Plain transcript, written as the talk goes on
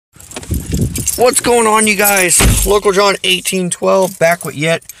What's going on, you guys? Local John 1812 back with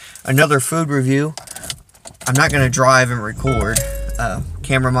yet another food review. I'm not going to drive and record.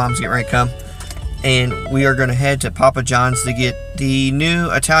 Camera mom's getting ready to come. And we are going to head to Papa John's to get the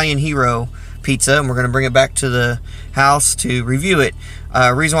new Italian Hero pizza. And we're going to bring it back to the house to review it.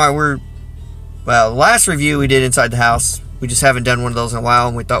 Reason why the last review we did inside the house, we just haven't done one of those in a while.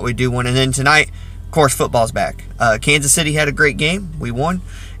 And we thought we'd do one. And then tonight, of course, football's back. Kansas City had a great game. We won.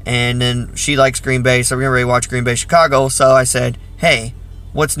 And then she likes Green Bay, so we're going to watch Green Bay Chicago. So I said, hey,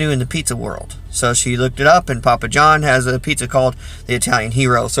 what's new in the pizza world? So she looked it up, and Papa John has a pizza called the Italian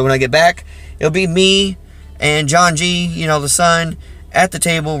Hero. So when I get back, it'll be me and John G, the son, at the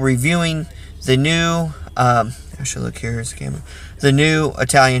table reviewing the new, I should look here, here's the camera, the new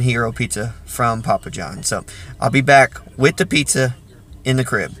Italian Hero pizza from Papa John. So I'll be back with the pizza in the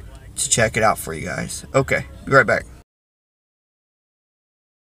crib to check it out for you guys. Okay, be right back.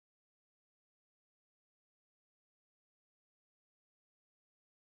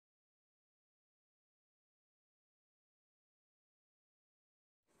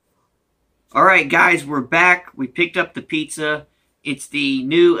 Alright guys, we're back. We picked up the pizza. It's the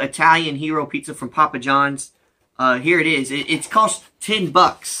new Italian Hero pizza from Papa John's. Here it is. It's cost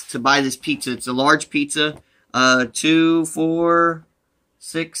 $10 to buy this pizza. It's a large pizza. 2, 4,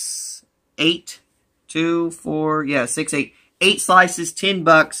 6, 8. 2, 4, yeah, 6, 8. 8 slices,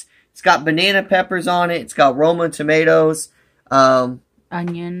 $10. It's got banana peppers on it. It's got Roma tomatoes.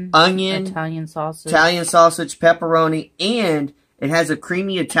 Onion. Italian sausage, pepperoni, and it has a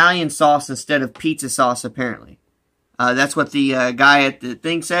creamy Italian sauce instead of pizza sauce, apparently. That's what the guy at the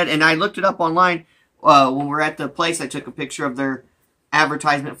thing said. And I looked it up online. When we were at the place, I took a picture of their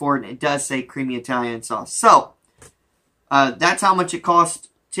advertisement for it, and it does say creamy Italian sauce. So, that's how much it cost.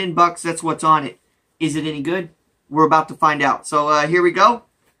 $10, that's what's on it. Is it any good? We're about to find out. So, here we go.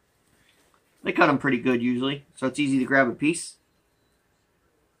 They cut them pretty good, usually. So, it's easy to grab a piece.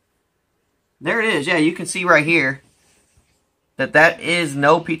 There it is. Yeah, you can see right here that is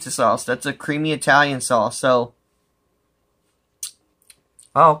no pizza sauce. That's a creamy Italian sauce. So,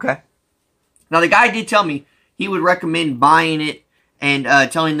 oh, okay. Now, the guy did tell me he would recommend buying it and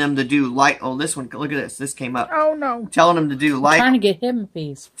telling them to do light. Oh, this one, look at this. This came up. Oh, no. Telling them to do light. I'm trying to get him a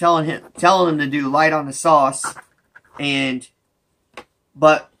piece. Telling him to do light on the sauce.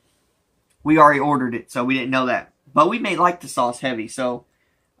 But we already ordered it, so we didn't know that. But we may like the sauce heavy, so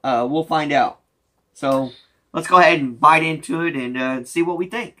we'll find out. So, let's go ahead and bite into it and see what we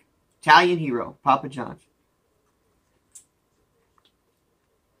think. Italian Hero, Papa John's.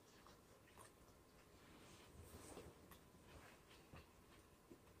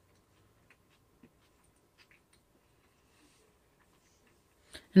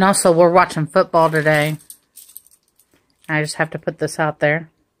 And also, we're watching football today. I just have to put this out there.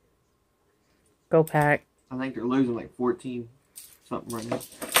 Go Pack. I think they're losing like 14 something right now.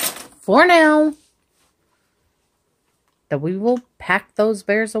 For now. That we will pack those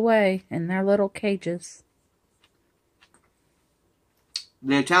bears away in their little cages.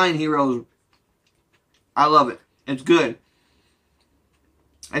 The Italian Heroes, I love it. It's good.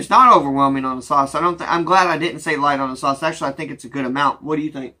 It's not overwhelming on the sauce. I'm glad I didn't say light on the sauce. Actually, I think it's a good amount. What do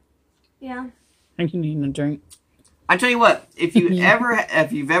you think? Yeah. I think you need a drink. I tell you what, if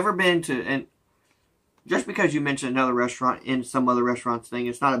you've ever been to, and just because you mentioned another restaurant in some other restaurants thing,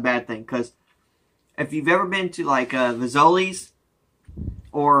 it's not a bad thing, because if you've ever been to like Vizzoli's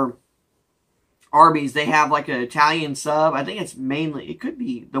or Arby's, they have like an Italian sub. I think it's mainly, it could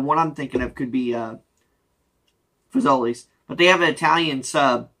be, the one I'm thinking of could be Vizzoli's. But they have an Italian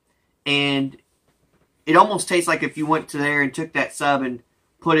sub, and it almost tastes like if you went to there and took that sub and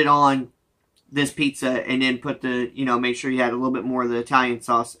put it on this pizza and then put the, make sure you had a little bit more of the Italian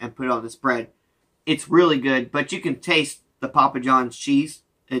sauce and put it on this bread. It's really good, but you can taste the Papa John's cheese.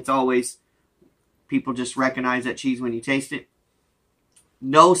 It's always, people just recognize that cheese when you taste it.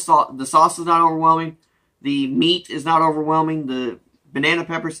 No salt, the sauce is not overwhelming. The meat is not overwhelming. The banana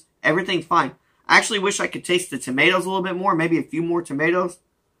peppers, everything's fine. I actually wish I could taste the tomatoes a little bit more. Maybe a few more tomatoes.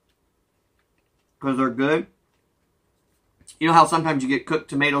 Because they're good. You know how sometimes you get cooked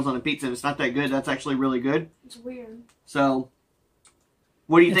tomatoes on a pizza and it's not that good? That's actually really good. It's weird. So,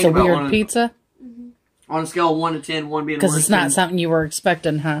 what do you think about a weird pizza? On a scale of 1 to 10, 1 being worse? Because it's not something you were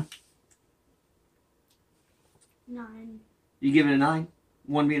expecting, huh? 9. You give it a 9?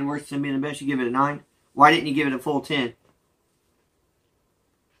 1 being worse, 10 being the best, you give it a 9? Why didn't you give it a full 10?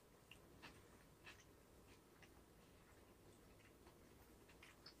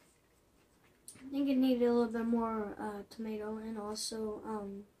 I think it needed a little bit more tomato, and also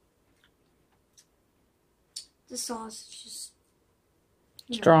the sauce is just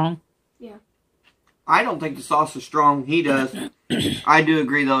strong. Yeah. I don't think the sauce is strong. He does. I do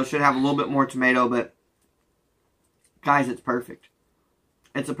agree, though. It should have a little bit more tomato, but guys, it's perfect.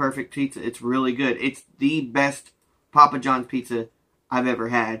 It's a perfect pizza. It's really good. It's the best Papa John's pizza I've ever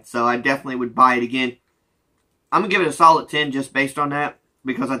had. So I definitely would buy it again. I'm going to give it a solid 10 just based on that,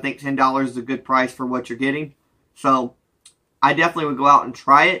 because I think $10 is a good price for what you're getting. So I definitely would go out and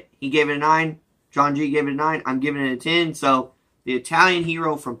try it. He gave it a 9. John G gave it a 9. I'm giving it a 10. So the Italian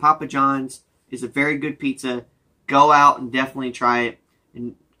Hero from Papa John's is a very good pizza. Go out and definitely try it.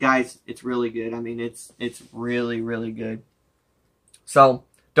 And guys, it's really good. I mean, it's really, really good. So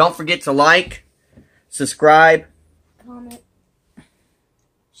don't forget to like, subscribe, comment,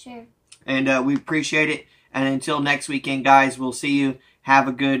 share. and we appreciate it. And until next weekend, guys, we'll see you. Have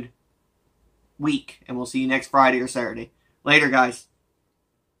a good week, and we'll see you next Friday or Saturday. Later, guys.